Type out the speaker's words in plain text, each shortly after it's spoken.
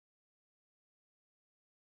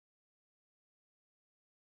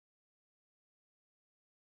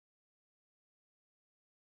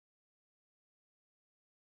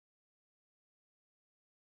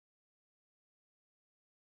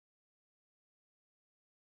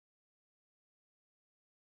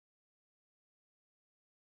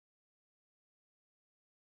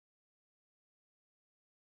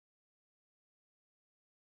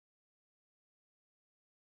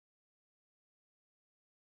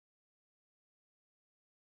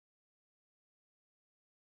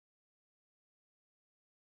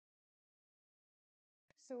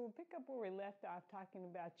So we'll pick up where we left off talking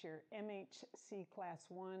about your MHC class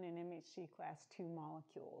 1 and MHC class 2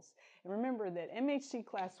 molecules. And remember that MHC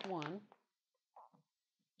class 1,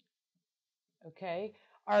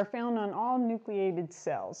 are found on all nucleated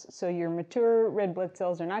cells. So your mature red blood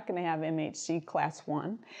cells are not going to have MHC class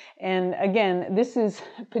 1. And again, this is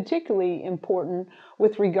particularly important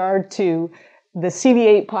with regard to the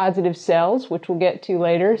CD8 positive cells, which we'll get to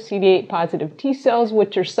later. CD8 positive T cells,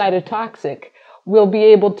 which are cytotoxic, will be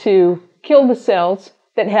able to kill the cells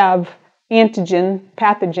that have antigen,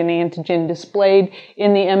 pathogen antigen displayed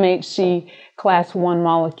in the MHC class 1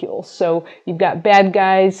 molecules. So you've got bad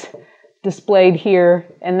guys displayed here,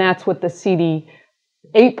 and that's what the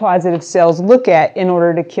CD8 positive cells look at in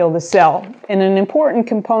order to kill the cell. And an important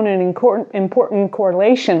component, important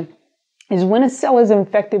correlation, is when a cell is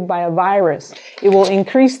infected by a virus, it will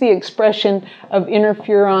increase the expression of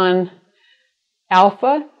interferon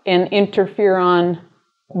alpha and interferon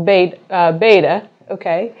beta,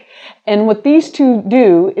 And what these two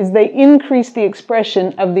do is they increase the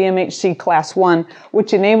expression of the MHC class 1,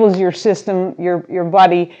 which enables your system, your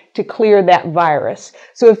body, to clear that virus.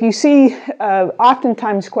 So if you see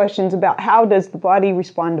oftentimes questions about how does the body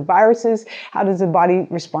respond to viruses, how does the body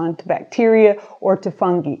respond to bacteria or to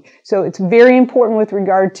fungi. So it's very important with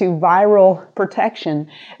regard to viral protection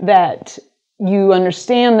that you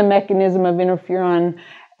understand the mechanism of interferon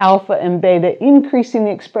alpha and beta, increasing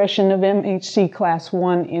the expression of MHC class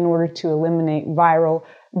 1 in order to eliminate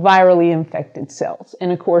virally infected cells.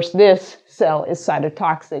 And of course, this cell is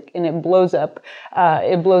cytotoxic, and it blows up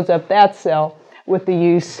that cell with the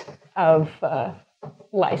use of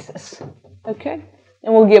lysis. Okay?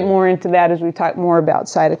 And we'll get more into that as we talk more about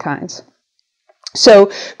cytokines.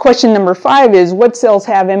 So question number 5 is, what cells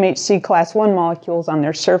have MHC class 1 molecules on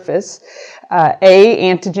their surface?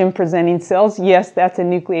 A, antigen-presenting cells. Yes, that's a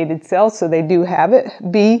nucleated cell, so they do have it.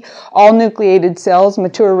 B, all nucleated cells,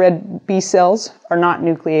 mature red B cells, are not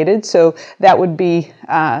nucleated, so that would be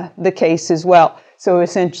the case as well. So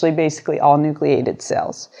essentially, basically, all nucleated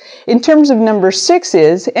cells. In terms of number 6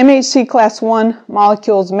 is, MHC class 1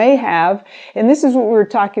 molecules may have, and this is what we were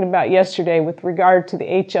talking about yesterday with regard to the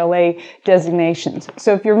HLA designations.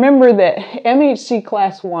 So if you remember that MHC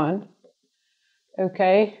class 1,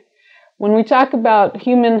 when we talk about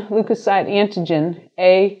human leukocyte antigen,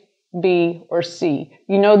 A, B, or C,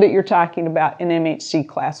 you know that you're talking about an MHC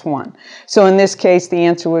class 1. So in this case, the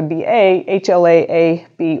answer would be A, HLA A,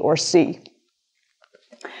 B, or C.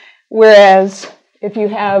 Whereas if you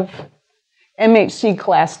have MHC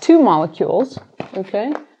class 2 molecules,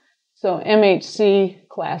 so MHC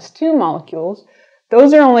class 2 molecules,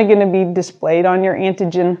 those are only going to be displayed on your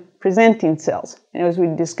antigen-presenting cells. And as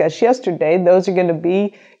we discussed yesterday, those are going to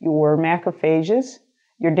be your macrophages,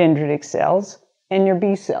 your dendritic cells, and your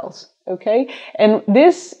B cells, And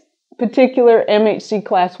this particular MHC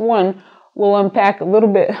class 1 we'll unpack a little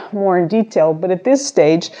bit more in detail, but at this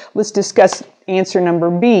stage, let's discuss answer number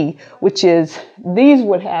B, which is these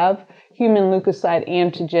would have human leukocyte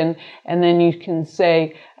antigen, and then you can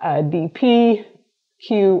say DP,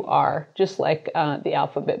 QR, just like the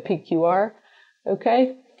alphabet PQR,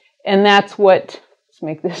 And that's what, let's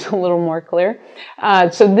make this a little more clear.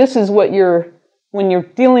 So this is what when you're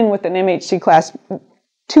dealing with an MHC class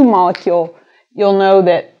 2 molecule, you'll know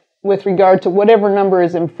that with regard to whatever number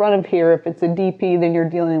is in front of here, if it's a DP, then you're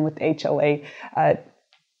dealing with HLA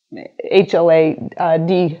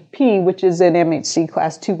DP, which is an MHC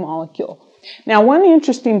class 2 molecule. Now, one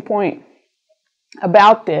interesting point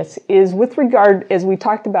about this is with regard, as we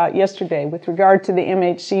talked about yesterday, with regard to the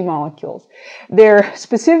MHC molecules, they're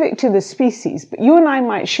specific to the species, but you and I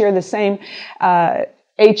might share the same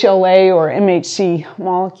HLA or MHC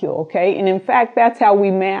molecule, And in fact, that's how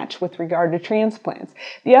we match with regard to transplants.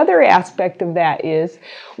 The other aspect of that is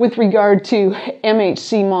with regard to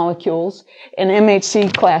MHC molecules and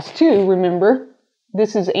MHC class 2, remember,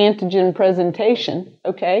 this is antigen presentation,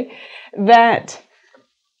 that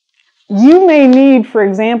you may need, for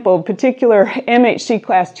example, particular MHC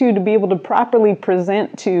class 2 to be able to properly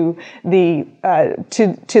present to the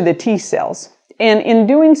T cells. And in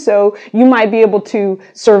doing so, you might be able to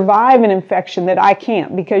survive an infection that I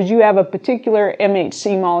can't because you have a particular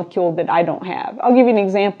MHC molecule that I don't have. I'll give you an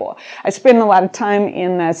example. I spend a lot of time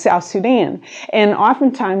in South Sudan, and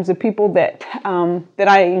oftentimes the people that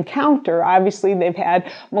I encounter, obviously they've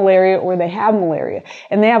had malaria or they have malaria,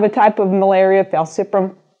 and they have a type of malaria,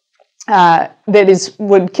 falciparum, that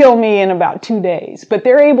would kill me in about 2 days. But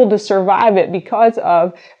they're able to survive it because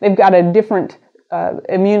they've got a different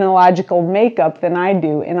immunological makeup than I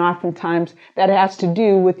do, and oftentimes that has to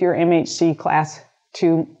do with your MHC class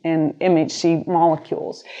 2 and MHC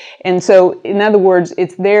molecules. And so, in other words,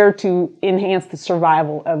 it's there to enhance the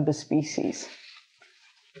survival of the species.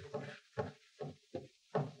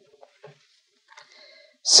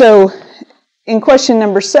 So, in question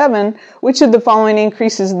number 7, which of the following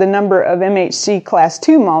increases the number of MHC class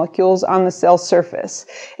 2 molecules on the cell surface?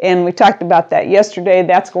 And we talked about that yesterday.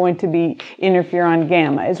 That's going to be interferon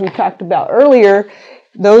gamma. As we talked about earlier,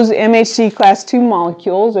 those MHC class 2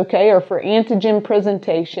 molecules, okay, are for antigen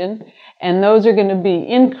presentation, and those are going to be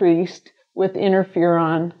increased with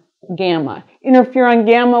interferon gamma. Interferon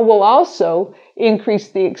gamma will also increase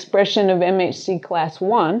the expression of MHC class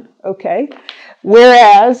 1, okay,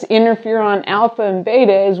 whereas interferon alpha and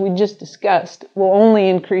beta, as we just discussed, will only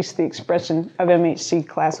increase the expression of MHC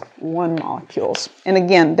class 1 molecules. And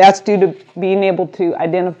again, that's due to being able to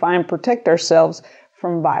identify and protect ourselves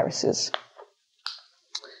from viruses.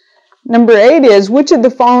 Number 8 is, which of the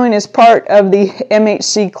following is part of the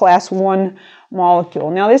MHC class 1 molecule?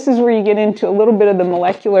 Now, this is where you get into a little bit of the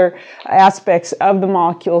molecular aspects of the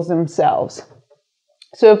molecules themselves.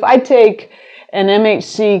 So if I take an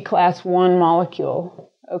MHC class 1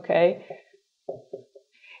 molecule, okay,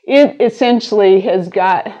 it essentially has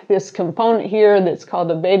got this component here that's called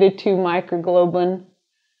a beta-2 microglobulin,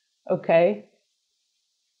 okay,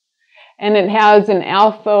 and it has an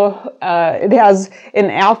alpha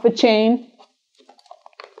chain.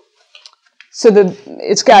 So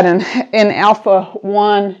it's got an alpha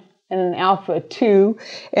 1 and an alpha 2,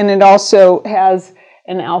 and it also has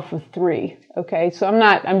an alpha 3. Okay, so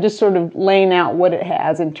I'm just sort of laying out what it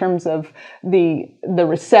has in terms of the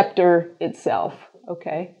receptor itself.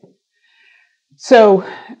 Okay, so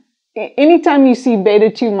anytime you see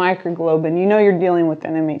beta-2 microglobin, you know you're dealing with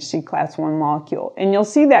an MHC class 1 molecule. And you'll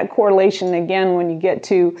see that correlation again when you get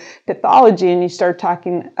to pathology and you start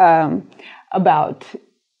talking about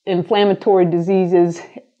inflammatory diseases.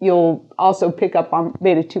 You'll also pick up on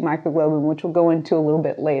beta-2 microglobin, which we'll go into a little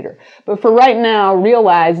bit later. But for right now,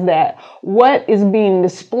 realize that what is being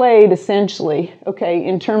displayed essentially, okay,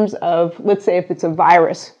 in terms of, let's say if it's a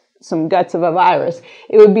virus, some guts of a virus,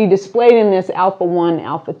 it would be displayed in this alpha 1,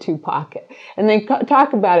 alpha 2 pocket. And they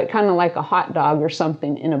talk about it kind of like a hot dog or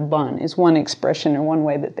something in a bun is one expression or one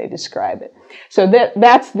way that they describe it. So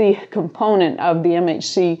that's the component of the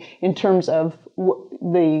MHC in terms of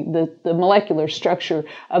the molecular structure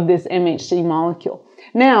of this MHC molecule.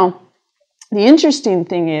 Now, the interesting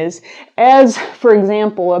thing is, as, for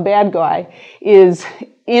example, a bad guy is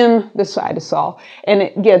in the cytosol and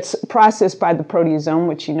it gets processed by the proteasome,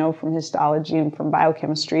 which you know from histology and from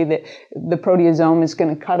biochemistry that the proteasome is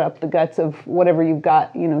going to cut up the guts of whatever you've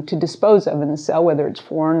got, you know, to dispose of in the cell, whether it's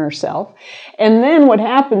foreign or self. And then what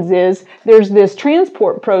happens is there's this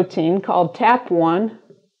transport protein called TAP1,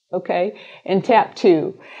 okay, and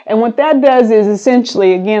TAP2. And what that does is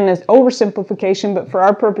essentially, again, this oversimplification, but for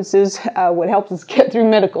our purposes, what helps us get through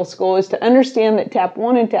medical school is to understand that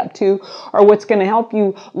TAP1 and TAP2 are what's going to help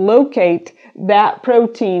you locate that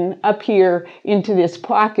protein up here into this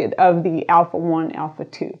pocket of the alpha 1, alpha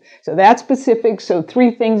 2. So that's specific. So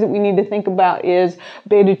 3 things that we need to think about is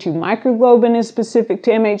beta-2 microglobin is specific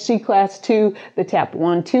to MHC class 2. The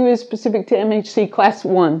TAP1-2 is specific to MHC class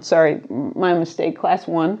 1. Sorry, my mistake, class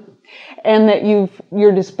 1. And that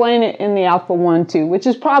you're displaying it in the alpha 1-2, which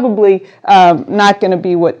is probably not going to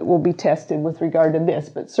be what will be tested with regard to this,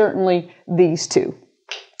 but certainly these two.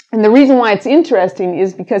 And the reason why it's interesting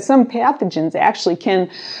is because some pathogens actually can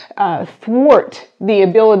thwart the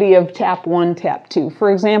ability of TAP1, TAP2.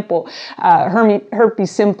 For example,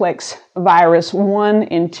 herpes simplex virus 1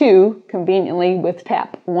 and 2, conveniently with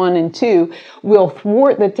TAP1 and 2, will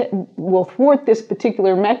thwart this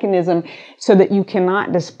particular mechanism so that you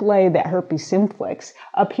cannot display that herpes simplex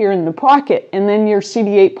up here in the pocket, and then your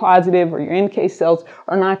CD8 positive or your NK cells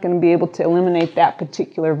are not going to be able to eliminate that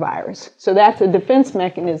particular virus. So that's a defense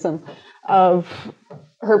mechanism of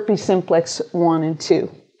herpes simplex 1 and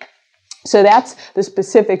 2. So that's the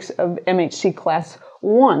specifics of MHC class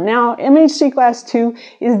 1. Now, MHC class 2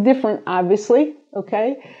 is different, obviously,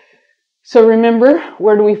 okay? So remember,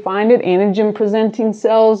 where do we find it? Antigen-presenting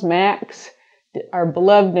cells, MACs, our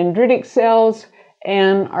beloved dendritic cells,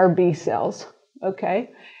 and our B cells,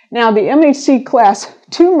 okay? Now, the MHC class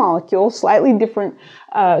 2 molecule, slightly different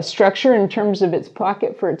structure in terms of its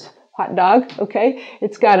pocket for its hot dog, okay?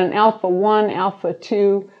 It's got an alpha 1, alpha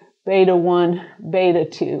 2, beta 1, beta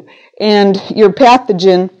 2. And your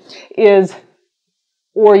pathogen is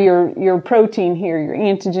or your protein here, your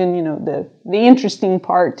antigen, you know, the interesting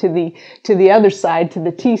part to the other side, to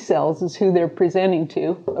the T cells, is who they're presenting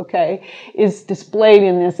to, okay, is displayed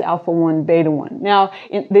in this alpha 1, beta 1. Now,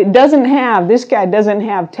 this guy doesn't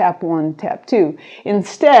have TAP1, TAP2.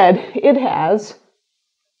 Instead, it has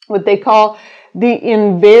what they call the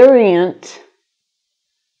invariant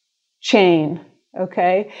chain.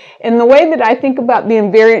 Okay, and the way that I think about the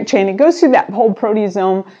invariant chain, it goes through that whole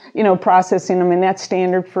proteasome, you know, processing them, and that's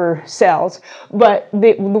standard for cells. But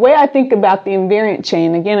the way I think about the invariant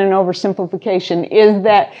chain, again, an oversimplification, is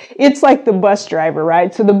that it's like the bus driver,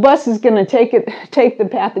 right? So the bus is going to take the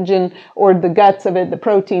pathogen or the guts of it, the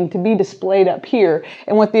protein, to be displayed up here.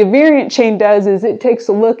 And what the invariant chain does is it takes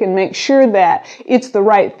a look and makes sure that it's the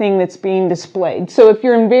right thing that's being displayed. So if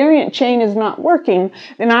your invariant chain is not working,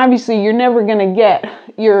 then obviously you're never going to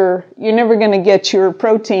you're never going to get your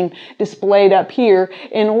protein displayed up here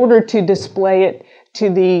in order to display it to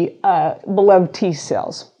the beloved T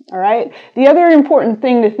cells. All right. The other important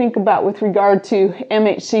thing to think about with regard to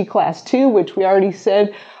MHC class 2, which we already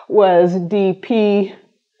said was DPQR,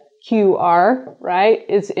 right,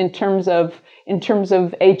 is in terms of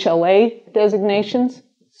HLA designations.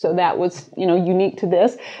 So that was, you know, unique to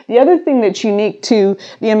this. The other thing that's unique to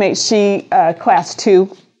the MHC class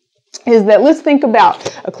 2 is that, let's think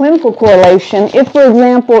about a clinical correlation. If, for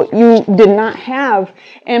example, you did not have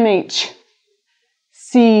MHC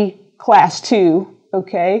class 2,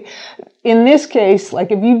 okay, in this case, like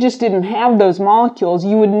if you just didn't have those molecules,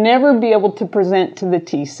 you would never be able to present to the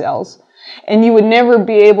T cells. And you would never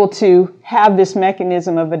be able to have this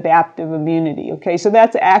mechanism of adaptive immunity, okay? So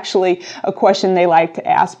that's actually a question they like to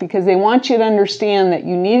ask, because they want you to understand that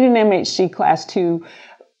you need an MHC class 2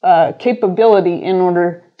 capability in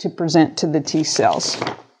order to present to the T cells.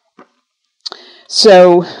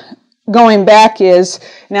 So going back is,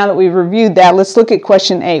 now that we've reviewed that, let's look at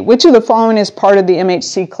question 8. Which of the following is part of the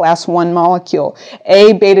MHC class 1 molecule?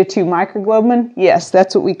 A, beta 2 microglobin. Yes,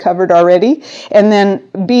 that's what we covered already. And then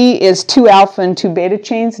B is 2 alpha and 2 beta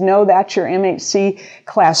chains. No, that's your MHC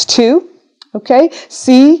class 2. Okay.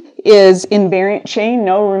 C is invariant chain.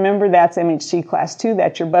 No, remember, that's MHC class 2.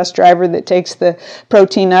 That's your bus driver that takes the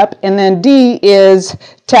protein up. And then D is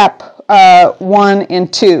TAP 1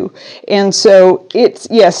 and 2. And so it's,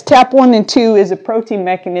 yes, TAP 1 and 2 is a protein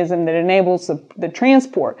mechanism that enables the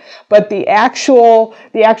transport. But the actual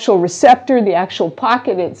receptor, the actual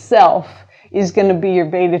pocket itself, is going to be your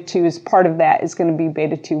beta 2. As part of that is going to be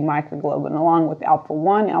beta 2 microglobin, along with alpha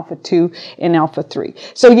 1, alpha 2, and alpha 3.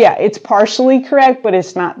 So yeah, it's partially correct, but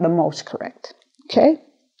it's not the most correct. Okay?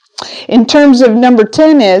 In terms of number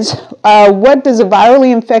 10 is, what does a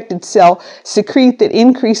virally infected cell secrete that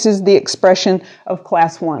increases the expression of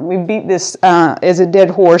class 1? We beat this as a dead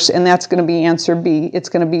horse, and that's going to be answer B. It's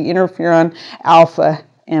going to be interferon alpha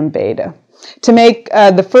and beta. To make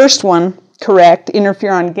the first one correct,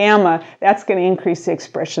 interferon gamma, that's going to increase the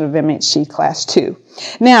expression of MHC class 2.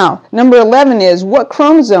 Now, number 11 is, what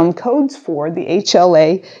chromosome codes for the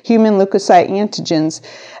HLA, human leukocyte antigens,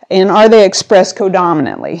 and are they expressed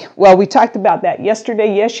codominantly? Well, we talked about that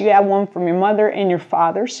yesterday. Yes, you have one from your mother and your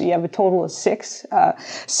father, so you have a total of six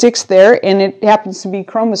there, and it happens to be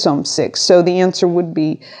chromosome 6. So the answer would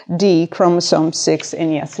be D, chromosome 6,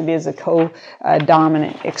 and yes, it is a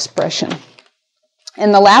codominant expression.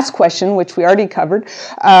 And the last question, which we already covered,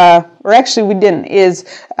 or actually we didn't, is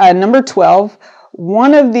number 12.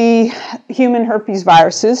 One of the human herpes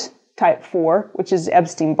viruses, type 4, which is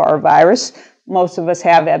Epstein-Barr virus. Most of us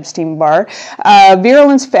have Epstein-Barr.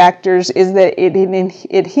 Virulence factors is that it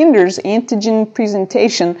hinders antigen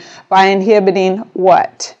presentation by inhibiting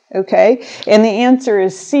what? Okay, and the answer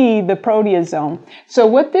is C, the proteasome. So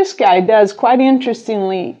what this guy does, quite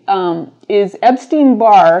interestingly, is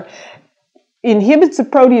Epstein-Barr inhibits the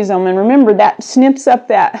proteasome, and remember, that snips up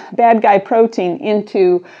that bad guy protein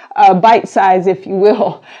into bite size, if you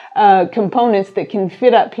will, components that can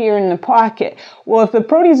fit up here in the pocket. Well, if the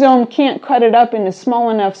proteasome can't cut it up into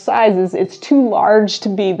small enough sizes, it's too large to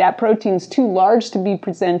be, that protein's too large to be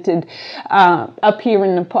presented up here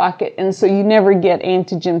in the pocket, and so you never get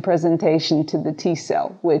antigen presentation to the T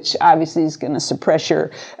cell, which obviously is going to suppress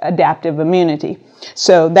your adaptive immunity.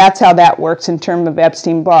 So that's how that works in terms of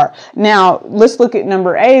Epstein-Barr. Now, let's look at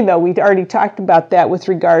number A, though. We'd already talked about that with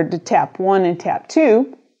regard to TAP 1 and TAP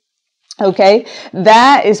 2. Okay,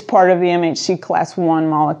 that is part of the MHC class 1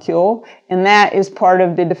 molecule, and that is part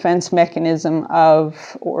of the defense mechanism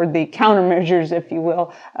of, or the countermeasures, if you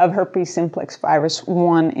will, of herpes simplex virus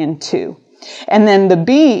 1 and 2. And then the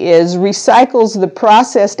B is recycles the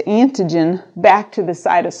processed antigen back to the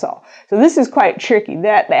cytosol. So this is quite tricky.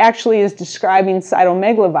 That actually is describing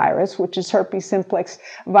cytomegalovirus, which is herpes simplex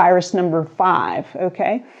virus number 5,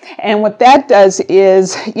 okay? And what that does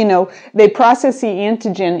is, they process the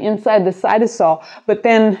antigen inside the cytosol, but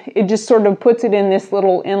then it just sort of puts it in this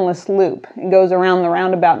little endless loop. It goes around the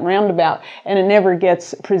roundabout and roundabout, and it never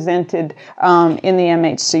gets presented in the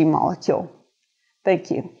MHC molecule.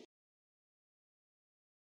 Thank you.